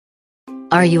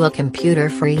Are you a computer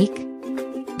freak?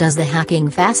 Does the hacking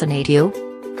fascinate you?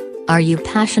 Are you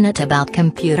passionate about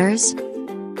computers?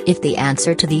 If the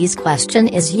answer to these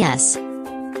questions is yes,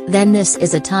 then this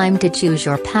is a time to choose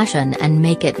your passion and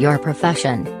make it your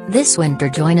profession. This winter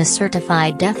join a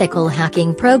certified ethical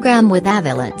hacking program with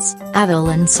Avalance.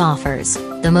 Avalance offers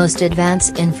the most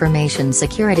advanced information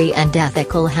security and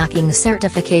ethical hacking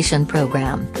certification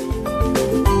program.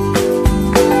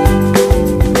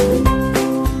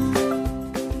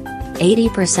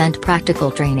 %% practical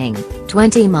training,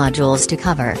 20 modules to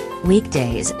cover,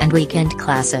 weekdays and weekend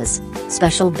classes,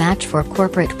 special batch for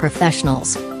corporate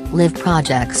professionals, live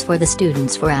projects for the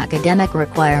students for academic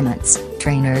requirements,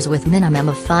 trainers with minimum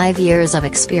of 5 years of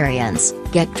experience,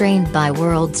 get trained by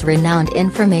world's renowned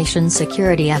information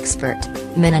security expert,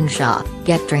 Minan Shah,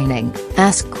 get training,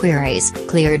 ask queries,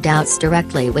 clear doubts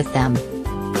directly with them.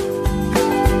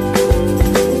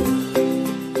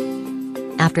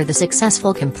 After the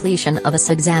successful completion of this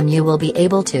exam you will be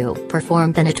able to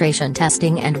perform penetration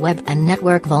testing and web and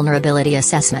network vulnerability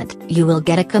assessment. You will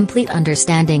get a complete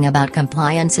understanding about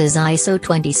compliances ISO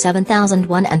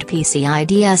 27001 and PCI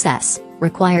DSS,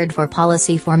 required for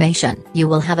policy formation. You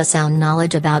will have a sound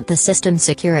knowledge about the system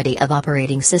security of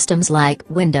operating systems like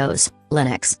Windows,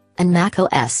 Linux, and Mac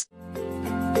OS.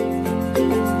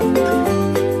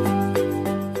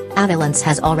 Avalance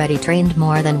has already trained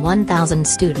more than 1,000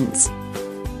 students.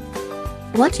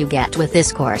 What you get with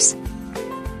this course: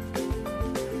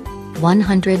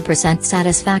 100%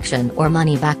 satisfaction or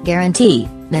money-back guarantee,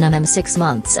 minimum 6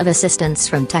 months of assistance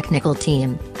from technical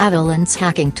team, Avalance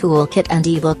hacking toolkit and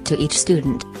ebook to each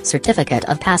student, certificate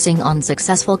of passing on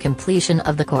successful completion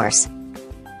of the course.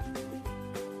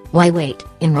 Why wait?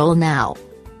 Enroll now.